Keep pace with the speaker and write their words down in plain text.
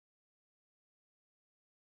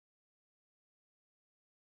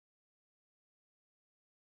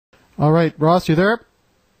All right, Ross, you there?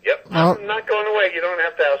 Yep, I'm not going away. You don't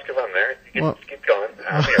have to ask if I'm there. You can just keep going.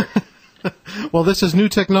 I'm here. Well, this is new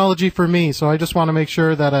technology for me, so I just want to make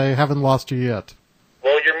sure that I haven't lost you yet.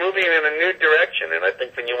 Well, you're moving in a new direction, and I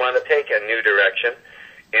think when you want to take a new direction,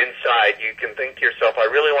 inside you can think to yourself, I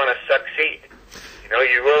really want to succeed. You know,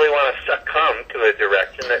 you really want to succumb to a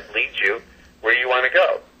direction that leads you where you want to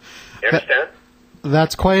go. You understand?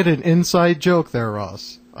 That's quite an inside joke there,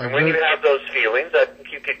 Ross. And when you have those feelings, I think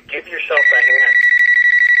you could give yourself a hand.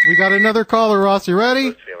 We got another caller, Ross. You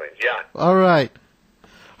ready? Those feelings, yeah. All right.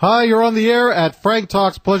 Hi, you're on the air at Frank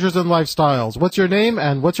Talks Pleasures and Lifestyles. What's your name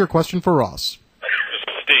and what's your question for Ross?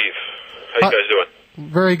 Steve. How you guys doing?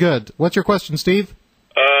 Very good. What's your question, Steve?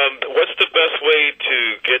 What's the best way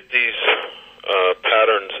to get these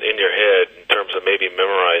patterns in your head in terms of maybe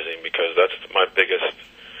memorizing? Because that's my biggest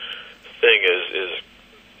thing is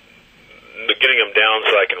getting them down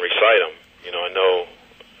so I can recite them. You know, I know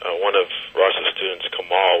one of Ross's students,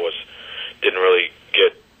 Kamal, didn't really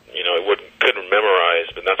get, you know, couldn't memorize,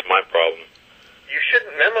 but that's my problem. You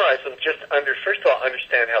shouldn't memorize them. Just first of all,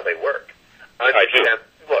 understand how they work. I do.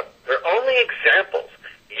 Look, they're only examples.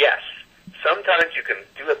 Yes, sometimes you can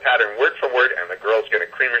do a pattern word for word, and the girl's going to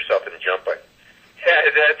cream herself and jump on. Yeah,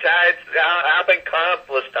 that's happened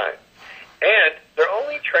countless times. And they're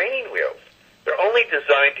only training wheels. They're only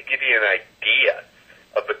designed to give you an idea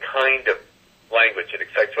of the kind of language that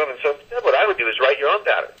excites women. So instead, what I would do is write your own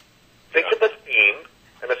pattern. Think of a theme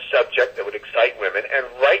and a subject that would excite women, and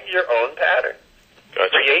write your own pattern.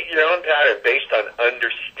 Gotcha. Create your own pattern based on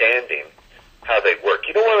understanding how they work.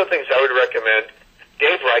 You know, one of the things I would recommend,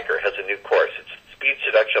 Dave Riker has a new course. It's Speed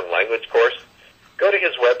Seduction Language Course. Go to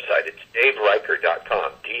his website. It's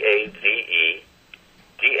daveriker.com,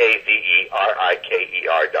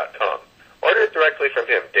 DAVERIKER.com. Order it directly from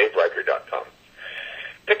him, daveriker.com.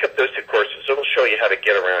 Pick up those two courses. It'll show you how to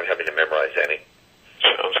get around having to memorize any.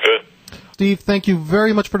 Sounds good. Steve, thank you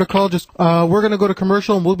very much for the call. We're going to go to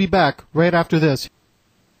commercial, and we'll be back right after this.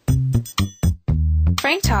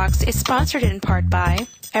 Frank Talks is sponsored in part by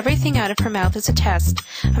Everything Out of Her Mouth is a Test,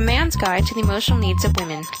 a man's guide to the emotional needs of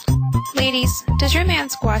women. Ladies, does your man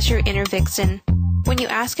squash your inner vixen? When you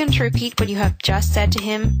ask him to repeat what you have just said to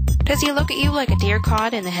him, does he look at you like a deer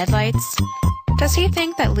caught in the headlights? Does he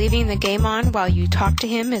think that leaving the game on while you talk to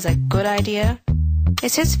him is a good idea?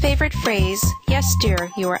 Is his favorite phrase, "Yes, dear,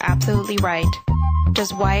 you are absolutely right"?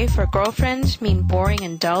 Does wife or girlfriend mean boring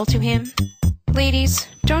and dull to him? Ladies,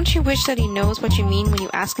 don't you wish that he knows what you mean when you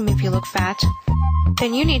ask him if you look fat?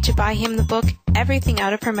 Then you need to buy him the book Everything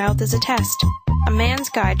Out of Her Mouth is a Test, a man's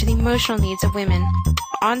guide to the emotional needs of women.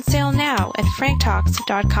 On sale now at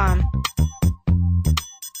franktalks.com.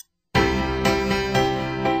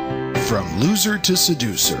 From Loser to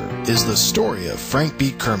Seducer is the story of Frank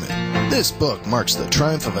B. Kermit. This book marks the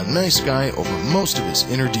triumph of a nice guy over most of his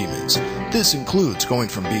inner demons. This includes going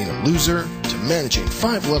from being a loser to managing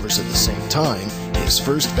 5 lovers at the same time, his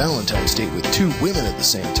first Valentine's date with 2 women at the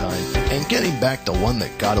same time, and getting back the one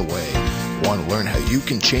that got away. Want to learn how you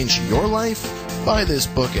can change your life? Buy this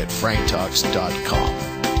book at franktalks.com.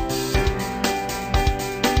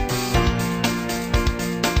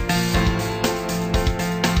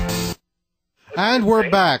 And we're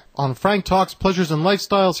back on Frank Talks Pleasures and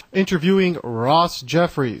Lifestyles, interviewing Ross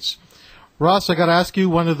Jeffries. Ross, I got to ask you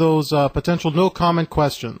one of those potential no-comment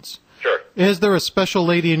questions. Sure. Is there a special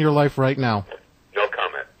lady in your life right now? No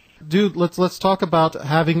comment. Dude, let's talk about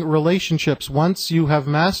having relationships once you have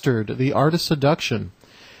mastered the art of seduction.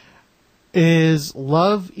 Is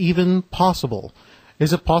love even possible?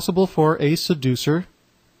 Is it possible for a seducer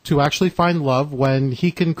to actually find love when he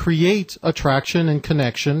can create attraction and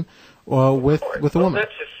connection with a woman?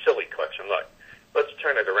 That's a silly question. Look, let's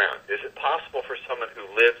turn it around. Is it possible for someone who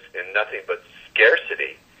lives in nothing but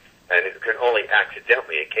scarcity and who can only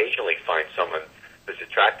accidentally, occasionally find someone who's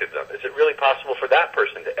attracted to them, is it really possible for that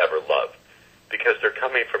person to ever love? Because they're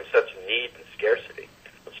coming from such need and scarcity.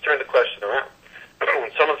 Let's turn the question around.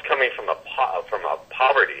 When someone's coming from a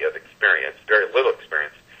poverty of experience, very little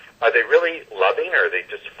experience, are they really loving, or are they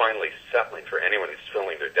just finally settling for anyone who's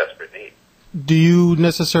filling their desperate need? Do you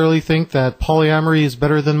necessarily think that polyamory is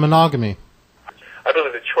better than monogamy? I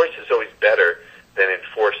believe the choice is always better than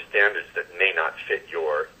enforced standards that may not fit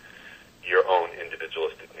your own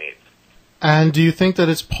individualistic needs. And do you think that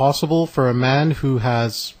it's possible for a man who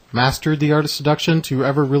has mastered the art of seduction to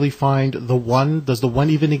ever really find the one? Does the one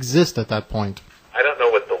even exist at that point? I don't know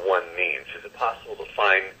what the one means. Is it possible to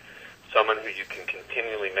find someone who you can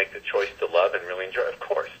continually make the choice to love and really enjoy? Of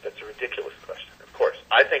course. That's a ridiculous question. Of course.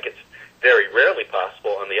 I think it's very rarely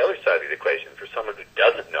possible on the other side of the equation for someone who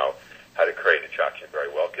doesn't know how to create attraction very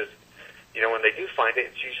well, because, you know, when they do find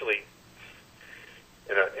it, it's usually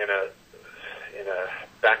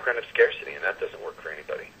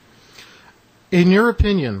In your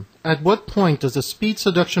opinion, at what point does a speed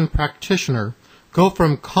seduction practitioner go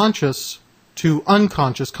from conscious to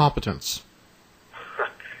unconscious competence?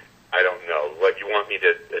 I don't know. What, you want me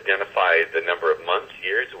to identify the number of months,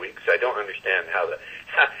 years, weeks? I don't understand how the...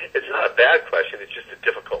 It's not a bad question. It's just a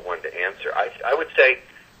difficult one to answer. I would say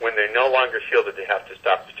when they no longer feel that they have to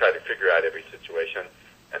stop to try to figure out every situation,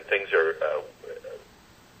 and things no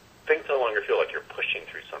longer feel like you're pushing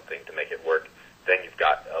through something to make it work, then you've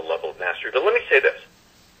got a level of mastery. But let me say this.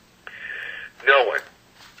 No one,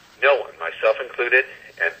 myself included,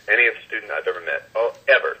 and any of the students I've ever met,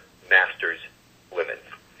 ever masters women.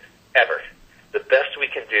 Ever. The best we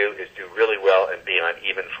can do is do really well and be on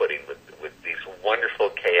even footing with these wonderful,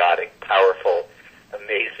 chaotic, powerful,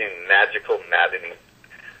 amazing, magical, maddening,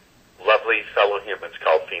 lovely fellow humans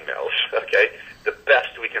called females, okay? The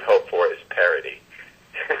best we can hope for is parity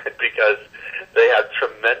because they have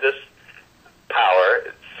tremendous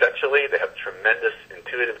power sexually. They have tremendous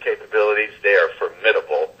intuitive capabilities. They are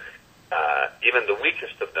formidable. Even the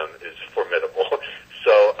weakest of them is formidable.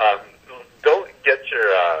 So don't get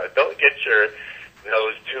your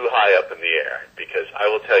nose too high up in the air, because I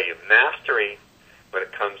will tell you, mastery when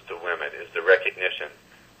it comes to women is the recognition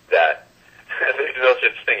that there's no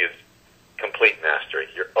such thing as complete mastery.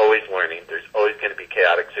 You're always learning. There's always going to be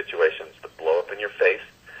chaotic situations that blow up in your face.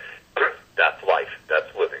 That's life.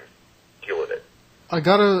 That's living. Deal with it. I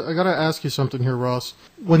gotta ask you something here, Ross.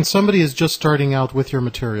 When somebody is just starting out with your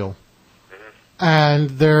material,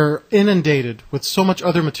 and they're inundated with so much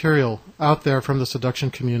other material out there from the seduction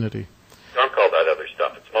community,